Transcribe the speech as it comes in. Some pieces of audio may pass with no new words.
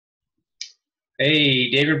Hey,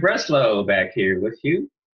 David Breslow back here with you.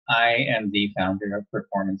 I am the founder of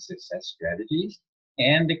Performance Success Strategies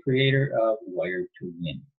and the creator of Wired to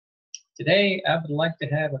Win. Today, I would like to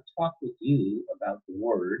have a talk with you about the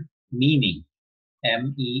word meaning,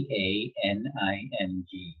 M-E-A-N-I-N-G,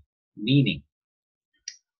 meaning.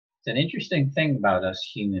 It's an interesting thing about us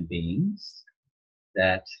human beings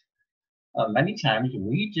that many times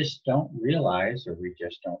we just don't realize, or we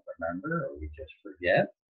just don't remember, or we just forget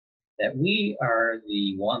that we are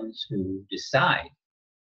the ones who decide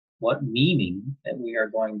what meaning that we are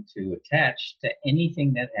going to attach to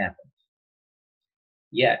anything that happens.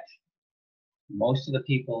 Yet, most of the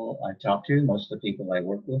people I talk to, most of the people I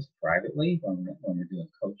work with privately when we're doing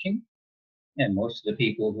coaching, and most of the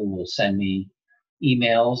people who will send me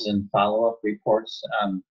emails and follow-up reports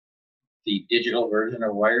on the digital version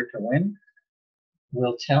of Wired to Win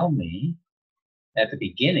will tell me at the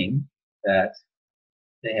beginning that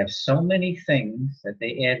they have so many things that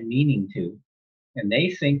they add meaning to, and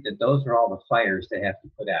they think that those are all the fires they have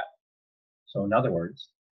to put out. So in other words,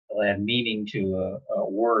 they'll add meaning to a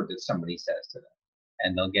word that somebody says to them,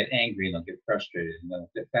 and they'll get angry and they'll get frustrated and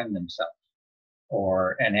they'll defend themselves.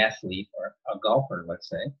 Or an athlete or a golfer, let's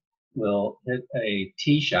say, will hit a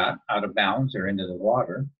tee shot out of bounds or into the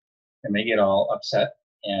water, and they get all upset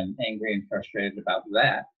and angry and frustrated about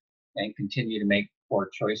that and continue to make poor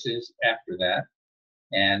choices after that.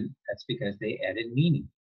 And that's because they added meaning.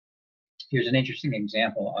 Here's an interesting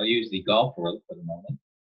example. I'll use the golf world for the moment.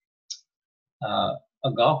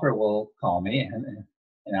 A golfer will call me and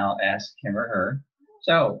I'll ask him or her,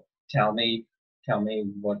 so tell me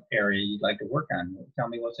what area you'd like to work on. Tell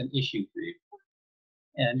me what's an issue for you.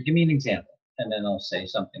 And give me an example. And then I'll say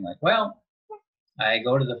something like, well, I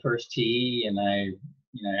go to the first tee and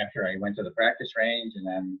after I went to the practice range and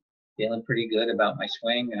I'm feeling pretty good about my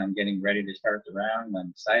swing and I'm getting ready to start the round. I'm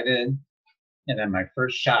excited. And then my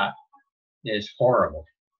first shot is horrible.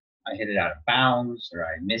 I hit it out of bounds or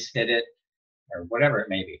I mishit it or whatever it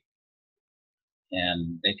may be.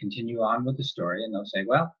 And they continue on with the story and they'll say,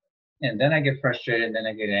 well, and then I get frustrated and then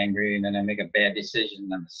I get angry and then I make a bad decision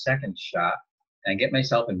on the second shot and I get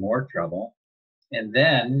myself in more trouble. And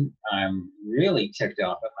then I'm really ticked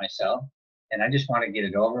off at myself and I just want to get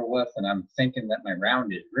it over with, and I'm thinking that my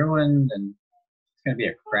round is ruined and it's going to be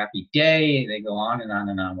a crappy day. They go on and on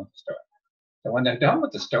and on with the story. So when they're done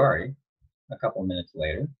with the story, a couple of minutes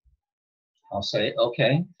later, I'll say,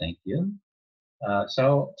 okay, thank you.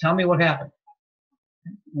 So tell me what happened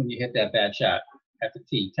when you hit that bad shot at the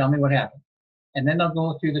tee. Tell me what happened. And then they'll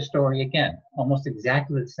go through the story again, almost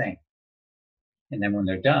exactly the same. And then when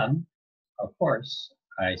they're done, of course,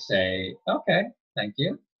 I say, okay, thank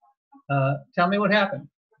you. Tell me what happened.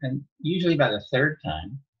 And usually by the third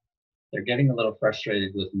time, they're getting a little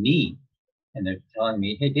frustrated with me. And they're telling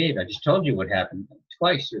me, hey, Dave, I just told you what happened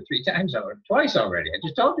twice or three times or twice already. I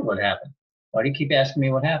just told you what happened. Why do you keep asking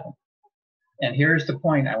me what happened? And here's the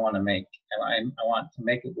point I want to make. I want to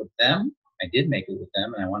make it with them. I did make it with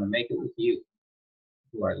them, and I want to make it with you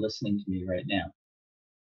who are listening to me right now.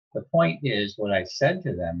 The point is, what I said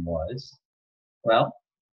to them was, well,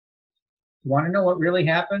 you want to know what really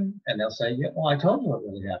happened? And they'll say, yeah, well, I told you what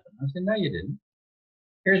really happened. I said, no, you didn't.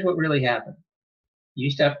 Here's what really happened. You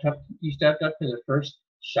stepped up to the first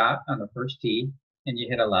shot on the first tee, and you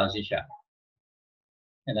hit a lousy shot.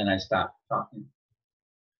 And then I stopped talking.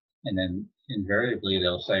 And then invariably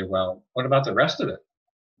they'll say, well, what about the rest of it?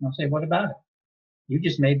 And I'll say, what about it? You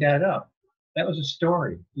just made that up. That was a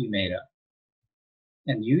story you made up.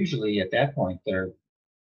 And usually at that point, their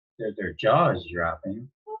jaw is dropping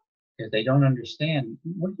because they don't understand.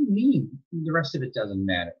 What do you mean? The rest of it doesn't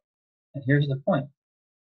matter. And here's the point.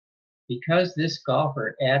 Because this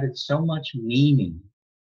golfer added so much meaning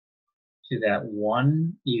to that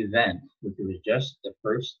one event, which was just the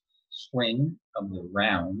first swing of the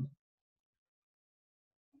round,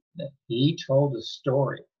 that he told a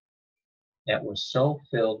story that was so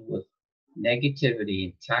filled with negativity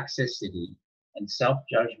and toxicity and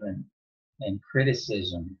self-judgment and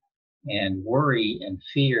criticism and worry and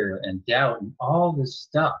fear and doubt and all this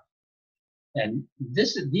stuff. And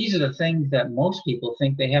these are the things that most people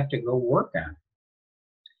think they have to go work on.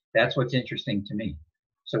 That's what's interesting to me.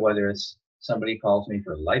 So whether it's somebody calls me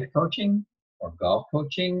for life coaching or golf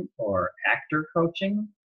coaching or actor coaching,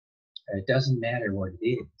 it doesn't matter what it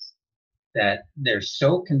is, that they're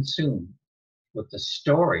so consumed with the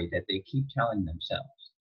story that they keep telling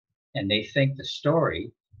themselves. And they think the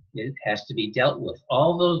story, it has to be dealt with.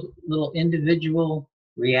 All those little individual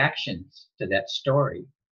reactions to that story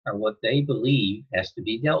are what they believe has to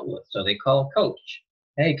be dealt with. So they call a coach.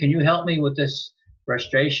 Hey, can you help me with this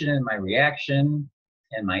frustration and my reaction?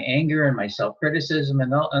 and my anger and my self-criticism,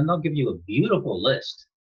 and they'll give you a beautiful list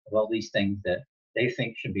of all these things that they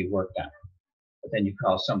think should be worked on. But then you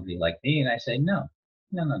call somebody like me and I say, no,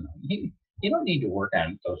 no, no, no. You don't need to work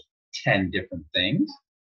on those 10 different things.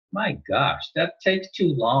 My gosh, that takes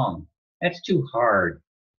too long. That's too hard.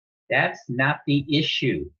 That's not the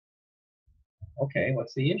issue. Okay,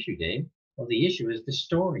 what's the issue, Dave? Well, the issue is the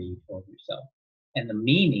story you told yourself and the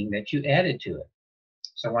meaning that you added to it.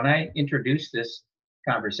 So when I introduced this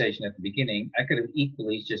conversation at the beginning, I could have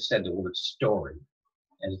equally just said the word story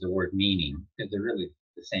as the word meaning, because they're really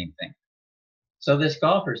the same thing. So this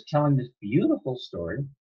golfer is telling this beautiful story,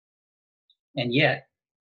 and yet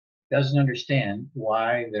doesn't understand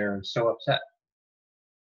why they're so upset.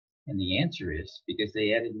 And the answer is because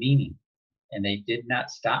they added meaning, and they did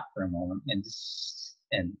not stop for a moment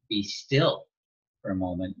and be still for a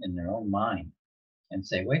moment in their own mind and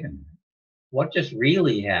say, wait a minute, what just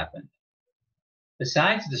really happened?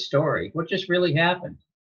 Besides the story, what just really happened?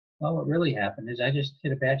 Well, what really happened is I just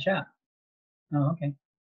hit a bad shot. Oh, okay.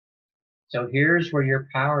 So here's where your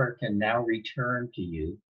power can now return to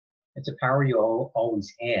you. It's a power you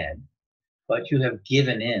always had, but you have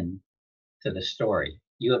given in to the story.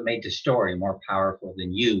 You have made the story more powerful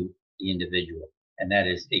than you, the individual. And that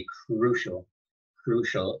is a crucial,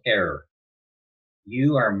 crucial error.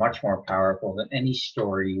 You are much more powerful than any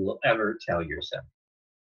story you will ever tell yourself.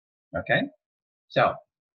 Okay? So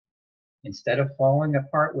instead of falling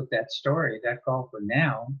apart with that story, that golfer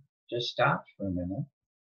now just stops for a minute.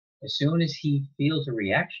 As soon as he feels a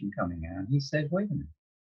reaction coming on, he says, wait a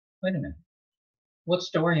minute. What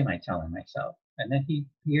story am I telling myself? And then he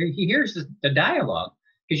hears the dialogue,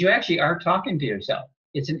 because you actually are talking to yourself.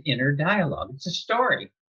 It's an inner dialogue. It's a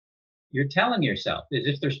story. You're telling yourself, as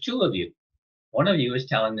if there's two of you. One of you is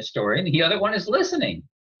telling the story, and the other one is listening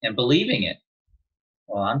and believing it.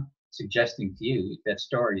 Well, I'm suggesting to you that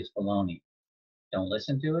story is baloney. Don't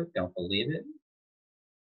listen to it. Don't believe it.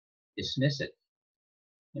 Dismiss it.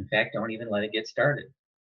 In fact, don't even let it get started.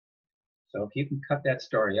 So if you can cut that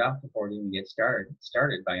story off before it even gets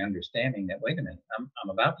started by understanding that, wait a minute, I'm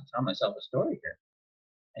about to tell myself a story here.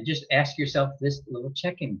 And just ask yourself this little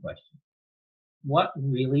check-in question. What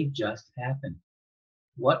really just happened?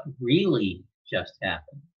 What really just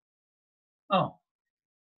happened? Oh,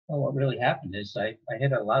 well, what really happened is I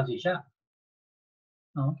hit a lousy shot.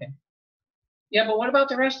 Oh, okay. Yeah, but what about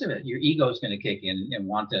the rest of it? Your ego is going to kick in and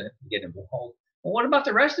want to get involved. Well, what about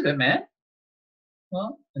the rest of it, man?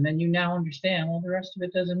 Well, and then you now understand, well, the rest of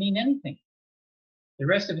it doesn't mean anything. The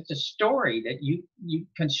rest of it's a story that you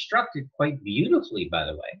constructed quite beautifully, by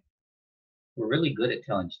the way. We're really good at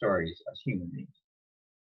telling stories as human beings.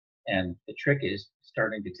 And the trick is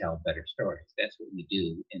starting to tell better stories. That's what we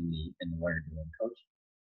do in the Learn to Win coaching.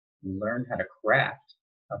 We learn how to craft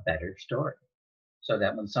a better story so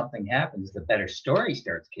that when something happens, the better story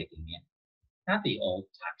starts kicking in. Not the old,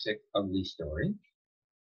 toxic, ugly story.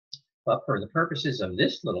 But for the purposes of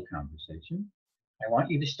this little conversation, I want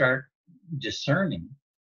you to start discerning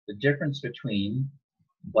the difference between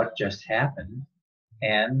what just happened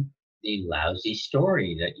and the lousy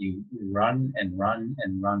story that you run and run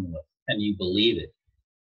and run with, and you believe it,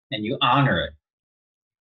 and you honor it.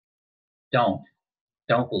 Don't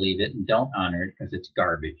believe it and don't honor it because it's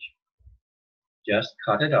garbage. Just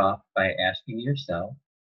cut it off by asking yourself,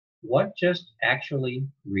 what just actually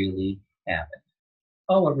really happened?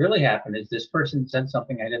 Oh, what really happened is this person said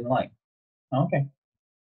something I didn't like. Okay.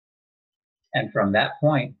 And from that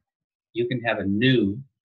point, you can have a new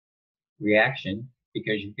reaction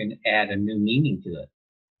because you can add a new meaning to it.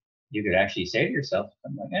 You could actually say to yourself,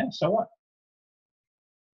 I'm like, yeah, so what?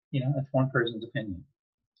 You know, that's one person's opinion.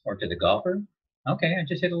 Or to the golfer, okay, I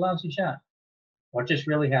just hit a lousy shot. What just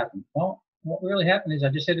really happened? Well, what really happened is I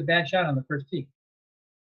just hit a bad shot on the first tee.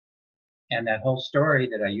 And that whole story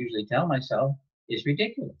that I usually tell myself is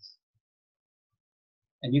ridiculous.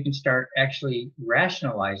 And you can start actually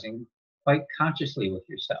rationalizing quite consciously with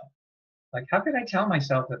yourself. Like, how could I tell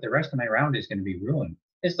myself that the rest of my round is going to be ruined?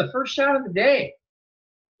 It's the first shot of the day.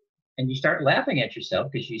 And you start laughing at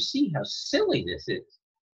yourself because you see how silly this is.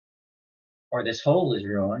 Or this hole is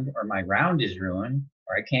ruined, or my round is ruined,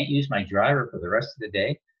 or I can't use my driver for the rest of the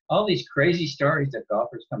day. All these crazy stories that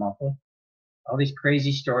golfers come up with, all these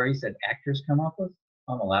crazy stories that actors come up with.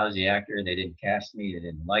 I'm a lousy actor. They didn't cast me. They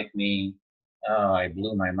didn't like me. Oh, I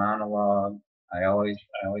blew my monologue. I always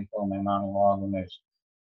blow my monologue when there's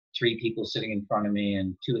 3 people sitting in front of me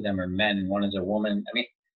and 2 of them are men and 1 is a woman. I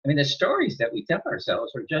mean, the stories that we tell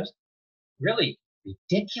ourselves are just really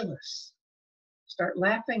ridiculous. Start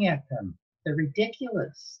laughing at them. They're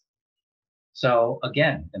ridiculous. So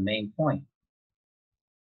again, the main point,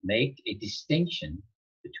 make a distinction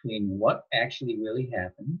between what actually really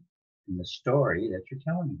happened and the story that you're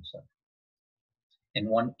telling yourself. And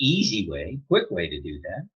one easy way, quick way to do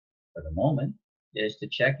that for the moment is to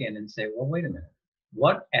check in and say, well, wait a minute,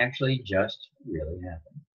 what actually just really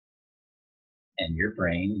happened? And your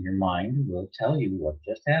brain, your mind will tell you what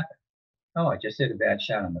just happened. Oh, I just hit a bad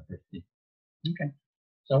shot on the 50. Okay,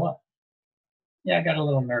 so what? Yeah, I got a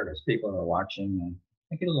little nervous. People are watching, and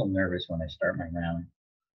I get a little nervous when I start my round.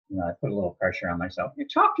 I put a little pressure on myself. You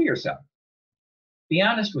talk to yourself. Be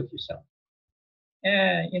honest with yourself.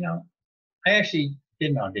 I actually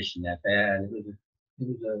didn't audition that bad.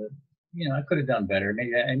 I could have done better.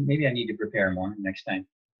 Maybe I need to prepare more next time.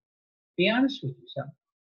 Be honest with yourself,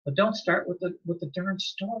 but don't start with the darn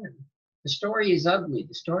story. The story is ugly.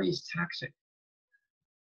 The story is toxic.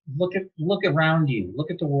 Look around you.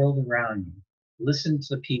 Look at the world around you. Listen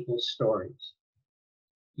to people's stories.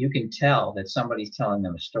 You can tell that somebody's telling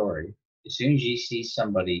them a story as soon as you see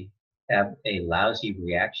somebody have a lousy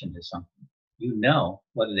reaction to something. You know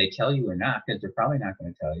whether they tell you or not, because they're probably not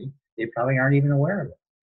going to tell you. They probably aren't even aware of it.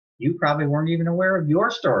 You probably weren't even aware of your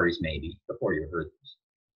stories maybe before you heard this.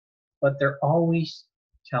 But they're always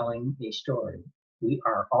telling a story. We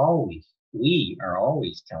are always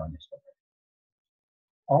telling a story.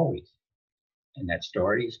 Always. And that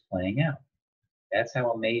story is playing out. That's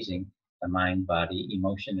how amazing the mind, body,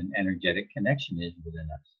 emotion, and energetic connection is within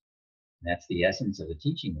us. And that's the essence of the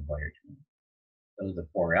teaching of Warrior Training. Those are the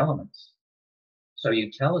 4 elements. So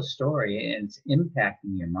you tell a story and it's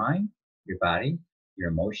impacting your mind, your body, your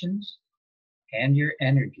emotions, and your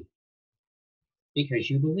energy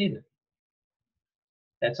because you believe it.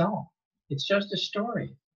 That's all. It's just a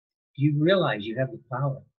story. You realize you have the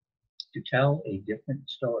power to tell a different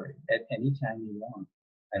story at any time you want.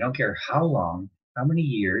 I don't care how long, how many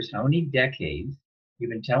years, how many decades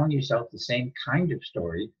you've been telling yourself the same kind of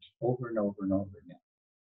story over and over and over again.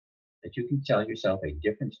 That you can tell yourself a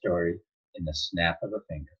different story in the snap of a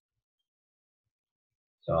finger.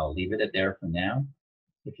 So I'll leave it at there for now.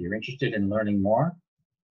 If you're interested in learning more,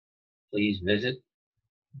 please visit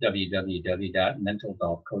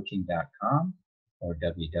www.mentalgolfcoaching.com or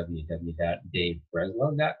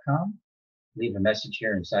www.davebreslow.com. Leave a message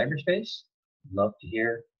here in cyberspace. I'd love to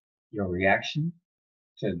hear your reaction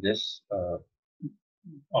to this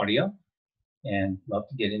audio and love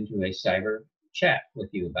to get into a cyber chat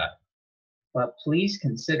with you about it. But please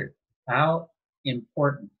consider how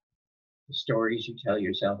important the stories you tell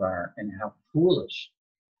yourself are and how foolish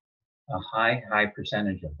a high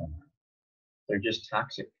percentage of them are. They're just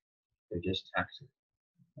toxic. They're just toxic.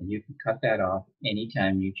 And you can cut that off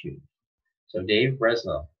anytime you choose. So Dave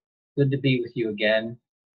Breslow, good to be with you again.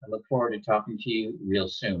 I look forward to talking to you real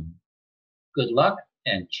soon. Good luck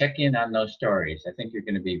and check in on those stories. I think you're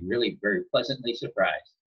going to be really very pleasantly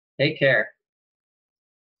surprised. Take care.